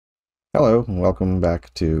Hello, and welcome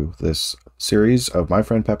back to this series of My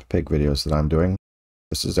Friend Peppa Pig videos that I'm doing.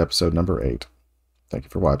 This is episode number 8. Thank you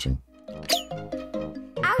for watching.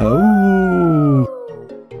 Oh!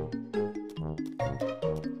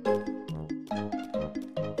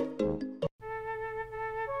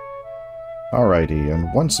 Alrighty,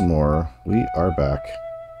 and once more, we are back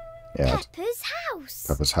at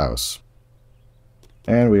Peppa's house.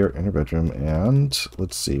 And we are in her bedroom, and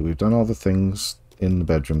let's see, we've done all the things in the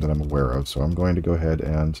bedroom that I'm aware of, so I'm going to go ahead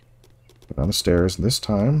and go down the stairs. This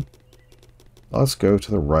time, let's go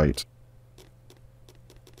to the right.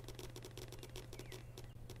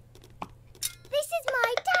 This is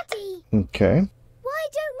my daddy. Okay. Why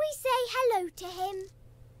don't we say hello to him?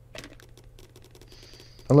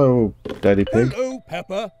 Hello, Daddy Pig. Hello,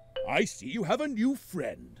 Peppa. I see you have a new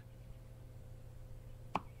friend.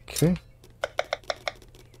 Okay.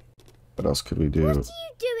 What else could we do? What are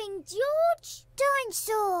you doing, George?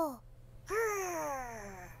 Dinosaur.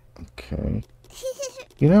 Okay.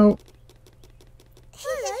 You know,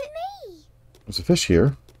 Hello. Me. there's a fish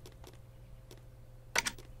here.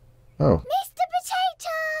 Oh, Mr.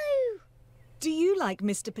 Potato. Do you like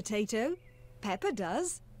Mr. Potato? Peppa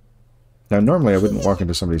does. now normally I wouldn't walk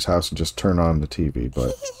into somebody's house and just turn on the TV,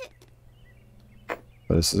 but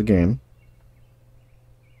this is a game.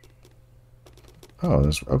 Oh,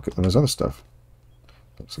 there's other stuff.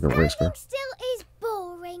 Looks like a race car. Standing still is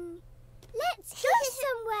boring. Let's go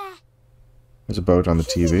somewhere. There's a boat on the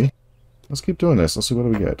TV. Let's keep doing this. Let's see what do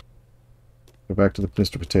we get. Go back to the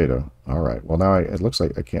Mr. Potato. Alright, well now it looks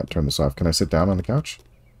like I can't turn this off. Can I sit down on the couch?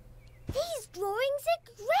 These drawings are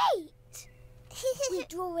great. We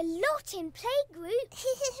draw a lot in playgroup.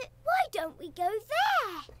 Why don't we go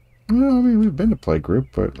there? Well, I mean, we've been to playgroup,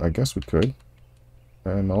 but I guess we could.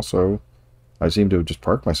 And also, I seem to have just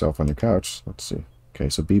parked myself on your couch. Let's see. Okay,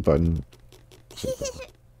 so B button.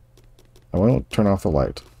 I won't turn off the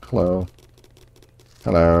light. Hello.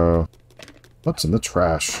 Hello. What's in the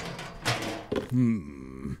trash?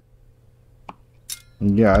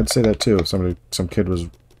 Yeah, I'd say that too if some kid was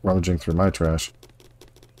rummaging through my trash.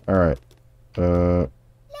 Alright. Let's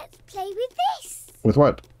play with this. With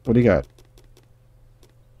what? What do you got?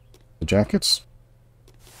 The jackets?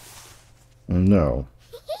 No.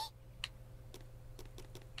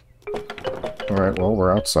 Alright, well,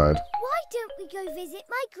 we're outside. Why don't we go visit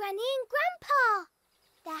my granny and grandpa?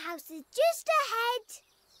 Their house is just ahead.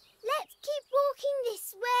 Let's keep walking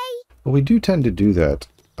this way. Well, we do tend to do that.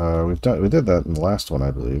 We did that in the last one,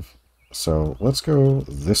 I believe. So let's go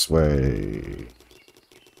this way.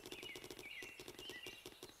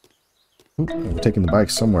 Oop, we're taking the bike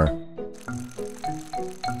somewhere.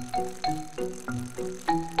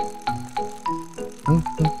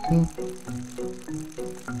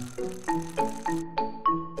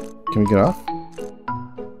 Can we get off?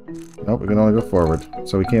 Nope, we can only go forward.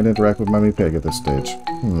 So we can't interact with Mummy Pig at this stage.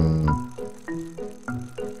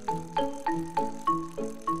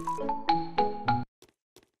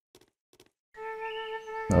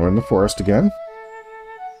 Now we're in the forest again.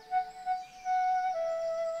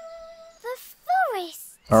 The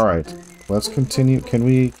forest. Alright, let's continue. Can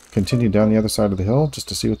we continue down the other side of the hill just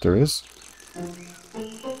to see what there is?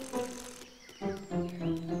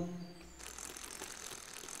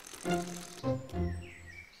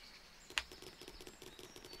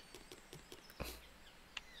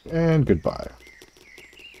 And goodbye.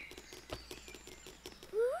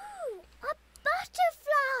 Ooh, a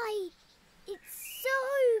butterfly. It's so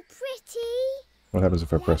pretty. What happens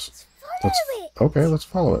if I press? Follow it. Okay, let's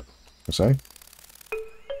follow it. I say.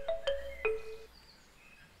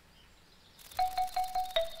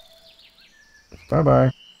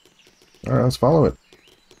 Bye-bye. Alright, let's follow it.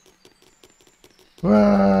 Oh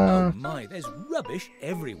Ah. my, there's rubbish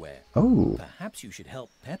everywhere. Oh. Perhaps you should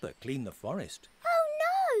help Peppa clean the forest. Oh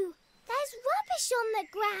no, there's rubbish on the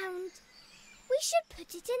ground. We should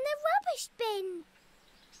put it in the rubbish bin.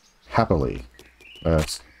 Happily.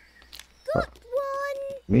 That's Got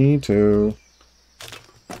one. me too.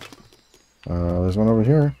 There's one over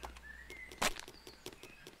here.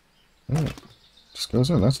 Yeah, just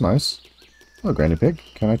goes in. That's nice. Hello, Granny Pig.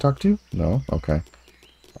 Can I talk to you? No? Okay.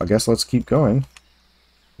 I guess let's keep going.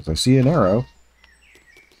 Because I see an arrow.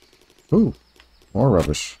 Ooh. More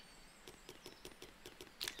rubbish.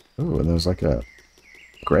 Ooh, and there's like a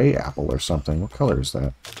gray apple or something. What color is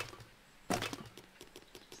that?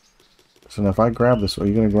 So now if I grab this, are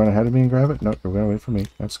you going to run ahead of me and grab it? Nope, you're going to wait for me.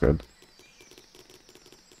 That's good.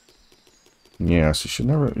 Yes, you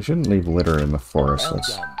shouldn't leave litter in the forest. Well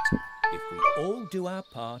That's... done. If we all do our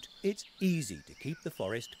part, it's easy to keep the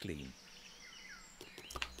forest clean.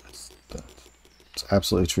 It's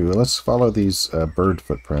absolutely true. Let's follow these bird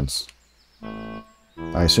footprints.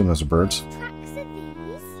 I assume those are birds. Tracks are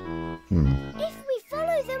these? Hmm. If we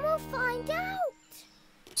follow them, we'll find out.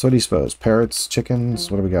 So what do you suppose? Parrots? Chickens?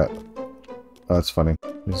 What do we got? Oh, that's funny.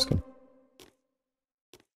 I'm just gonna...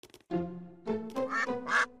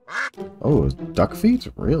 Oh, duck feet?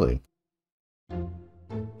 Really? Maybe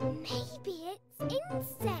it's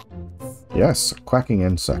insects. Yes, a quacking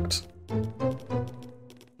insect.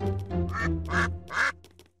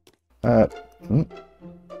 Hmm?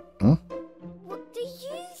 What do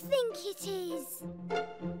you think it is?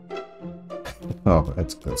 Oh,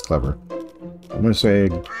 that's clever. I'm gonna say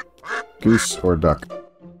goose or duck.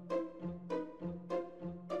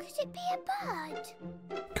 Could it be a bird?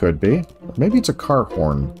 Could be. Or maybe it's a car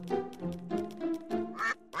horn.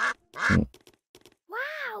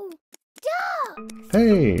 Wow! Duck!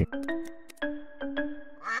 Hey!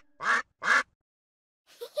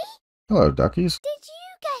 Hello, duckies. Did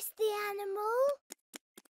you guess the animal?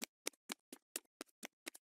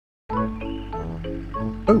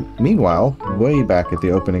 Oh, meanwhile, way back at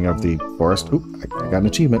the opening of the forest... Oop, I got an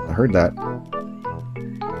achievement. I heard that.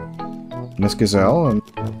 Miss Gazelle and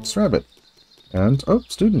Miss Rabbit. And, oh,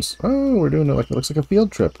 students. Oh, we're doing it like it looks like a field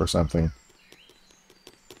trip or something.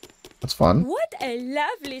 That's fun. What a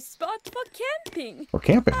lovely spot for camping. Or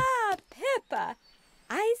camping. Ah, Peppa.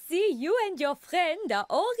 I see you and your friend are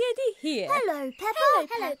already here. Hello, Peppa.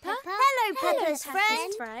 Hello, Peppa. Hello, Peppa's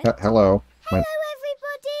friend. Hello. Hello,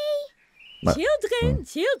 everybody.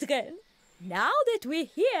 Children. Now that we're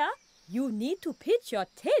here, you need to pitch your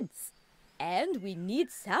tents. And we need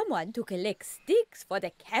someone to collect sticks for the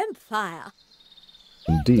campfire.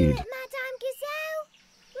 Indeed. Do it, Madame Gazelle.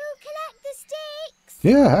 We'll collect the sticks.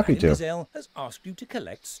 Yeah, happy Madame to. Gazelle has asked you to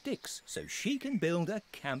collect sticks so she can build a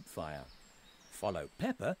campfire. Follow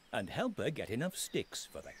Peppa and help her get enough sticks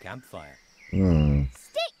for the campfire.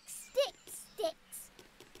 Sticks. We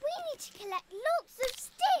need to collect lots of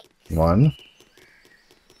sticks. 1,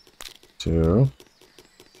 2,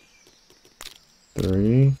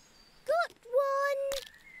 3, Got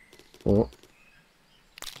 4,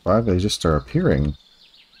 5. They just start appearing.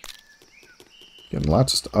 Getting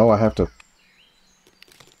lots of stuff. Oh, I have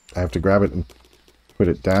to grab it and put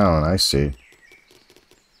it down. I see.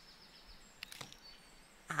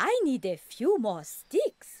 I need a few more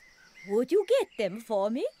sticks. Would you get them for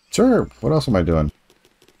me? Sure. What else am I doing?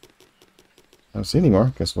 I don't see any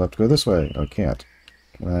more. Guess we'll have to go this way. Oh, I can't.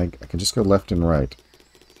 I can just go left and right.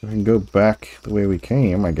 We can go back the way we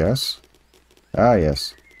came, I guess. Ah,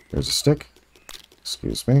 yes. There's a stick.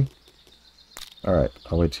 Excuse me. Alright,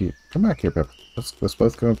 I'll wait till you come back here, Pip. Let's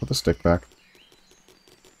both go and put the stick back.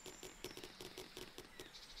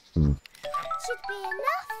 Should be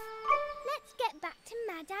enough. Let's get back to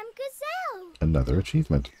Madame Gazelle. Another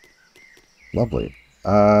achievement. Lovely.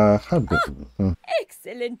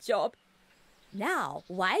 Excellent job. Now,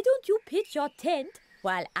 why don't you pitch your tent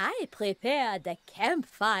while I prepare the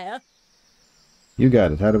campfire? You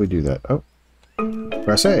got it. How do we do that? Oh.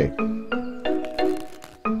 Press A.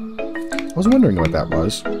 I was wondering what that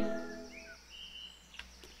was. Well,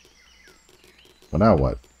 now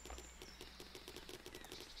what?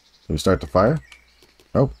 Do we start the fire?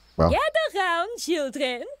 Oh, well. Gather round,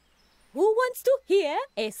 children. Who wants to hear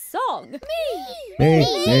a song?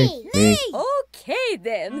 Me. Okay,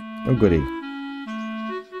 then. Oh, goody.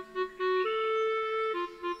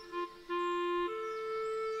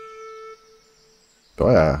 Oh,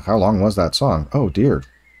 yeah. How long was that song? Oh, dear.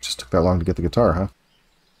 Just took that long to get the guitar, huh?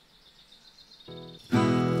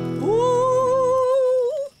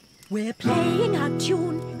 Ooh, we're playing a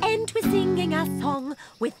tune and we're singing a song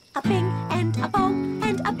with a bing and a bong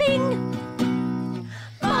and a bing.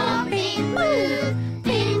 Bong, bing, boo.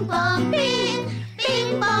 Bing, bong, bing.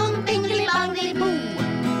 Bing, bong, bingly, bongly, boo.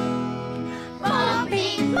 Bong,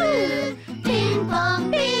 bing, boo. Bing, bong,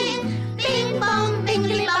 bing. Bing, bong,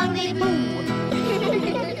 bingly, bongly, boo.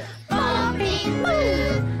 Bong, bing,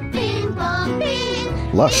 boo. Bing, bong,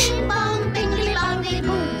 bing. Lush. Bing, bong, bingly, bongly,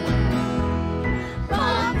 boo.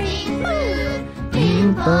 Bong, bing, boo.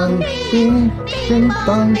 Bing, bong, bing. Bing,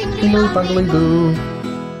 bong, bingly, bongly, boo.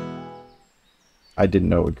 I didn't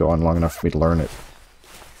know it would go on long enough for me to learn it.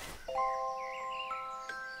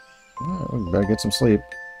 Oh, we better get some sleep.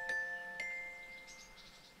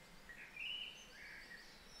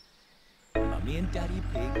 Mummy and Daddy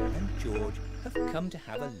Pig and George have come to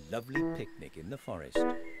have a lovely picnic in the forest.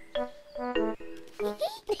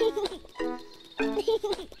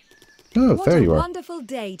 Oh, What there a you are. wonderful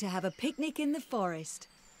day to have a picnic in the forest.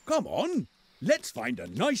 Come on, let's find a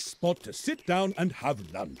nice spot to sit down and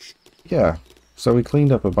have lunch. Yeah. So we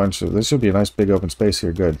cleaned up a bunch of... There should be a nice big open space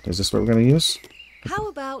here. Good. Is this what we're going to use? How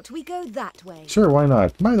about we go that way? Sure, why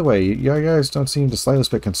not? By the way, you guys don't seem the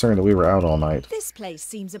slightest bit concerned that we were out all night. This place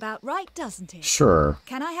seems about right, doesn't it? Sure.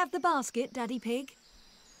 Can I have the basket, Daddy Pig?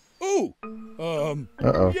 Oh,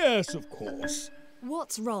 Uh-oh. yes, of course.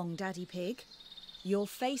 What's wrong, Daddy Pig? Your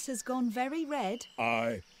face has gone very red.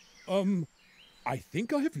 I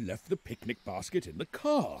think I have left the picnic basket in the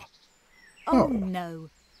car. Oh, no.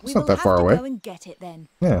 It's We not will that have far to away. go and get it then.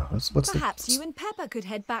 Yeah, what's Perhaps you and Peppa could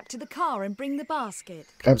head back to the car and bring the basket.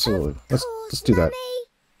 Absolutely. Let's do that. Mummy.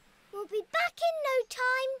 We'll be back in no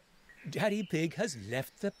time. Daddy Pig has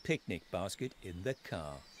left the picnic basket in the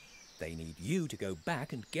car. They need you to go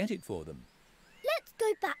back and get it for them. Let's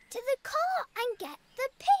go back to the car and get the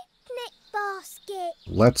picnic basket.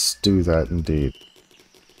 Let's do that indeed.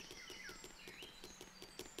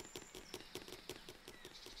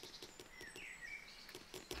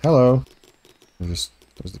 Hello. There's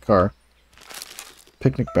the car.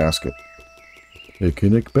 Picnic basket.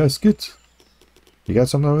 Picnic basket. You got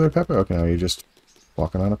something over there, Peppa? Okay, now you're just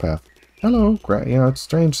walking on a path. Hello. You know, it's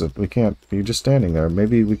strange that we can't. You're just standing there.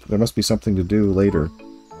 Maybe there must be something to do later.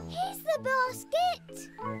 Here's the basket.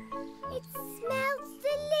 It smells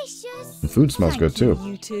delicious. The food smells good too.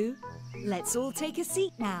 You two. Let's all take a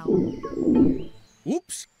seat now.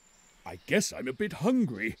 Oops. I guess I'm a bit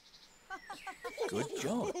hungry. Good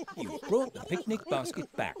job. You brought the picnic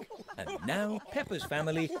basket back. And now Peppa's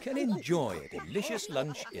family can enjoy a delicious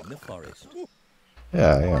lunch in the forest.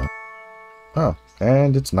 Yeah. Oh,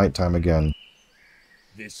 and it's nighttime again.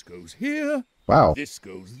 This goes here. Wow. This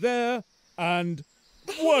goes there. And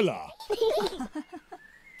voila.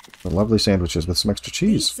 The lovely sandwiches with some extra These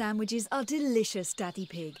cheese. sandwiches are delicious, Daddy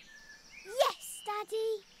Pig. Yes,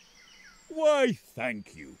 Daddy. Why,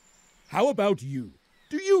 thank you. How about you?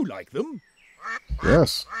 Do you like them?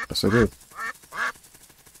 Yes. Yes, I do. What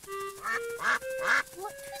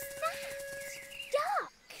was that?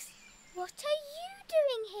 Ducks. What are you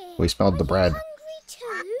doing here? We smelled the bread. Are you hungry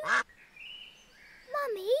too?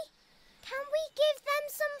 Mummy, can we give them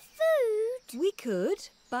some food? We could,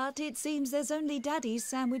 but it seems there's only Daddy's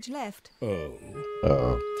sandwich left. Oh.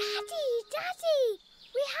 Uh-oh. Daddy,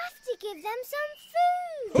 we have to give them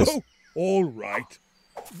some food. Oh, all right.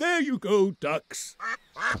 There you go, ducks.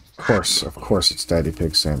 Of course it's Daddy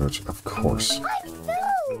Pig's sandwich. Of course. I'm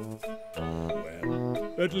full.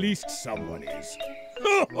 Well, at least someone is.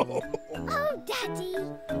 Oh, Daddy,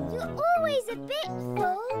 you're always a bit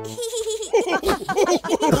full.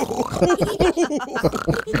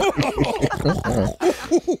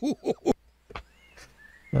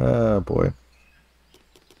 Oh, boy.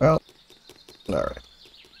 Well, alright.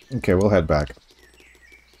 Okay, we'll head back.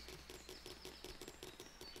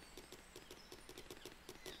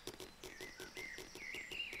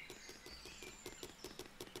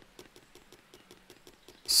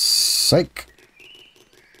 Psych!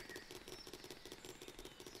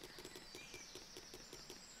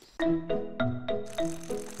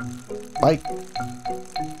 Bye!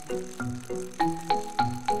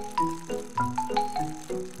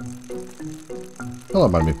 Hello,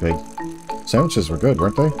 Mummy Pig. Sandwiches were good,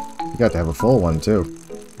 weren't they? You got to have a full one, too.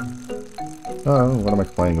 Oh, what am I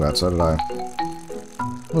complaining about? So did I.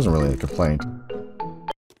 It wasn't really a complaint.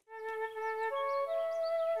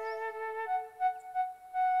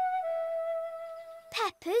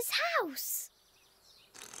 Peppa's house.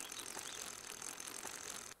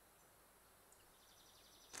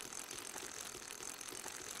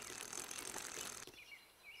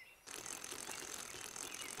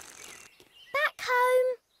 Back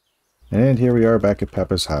home. And here we are back at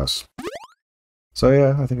Peppa's house. So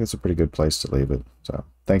yeah, I think it's a pretty good place to leave it. So,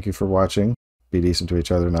 thank you for watching. Be decent to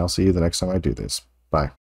each other, and I'll see you the next time I do this.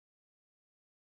 Bye.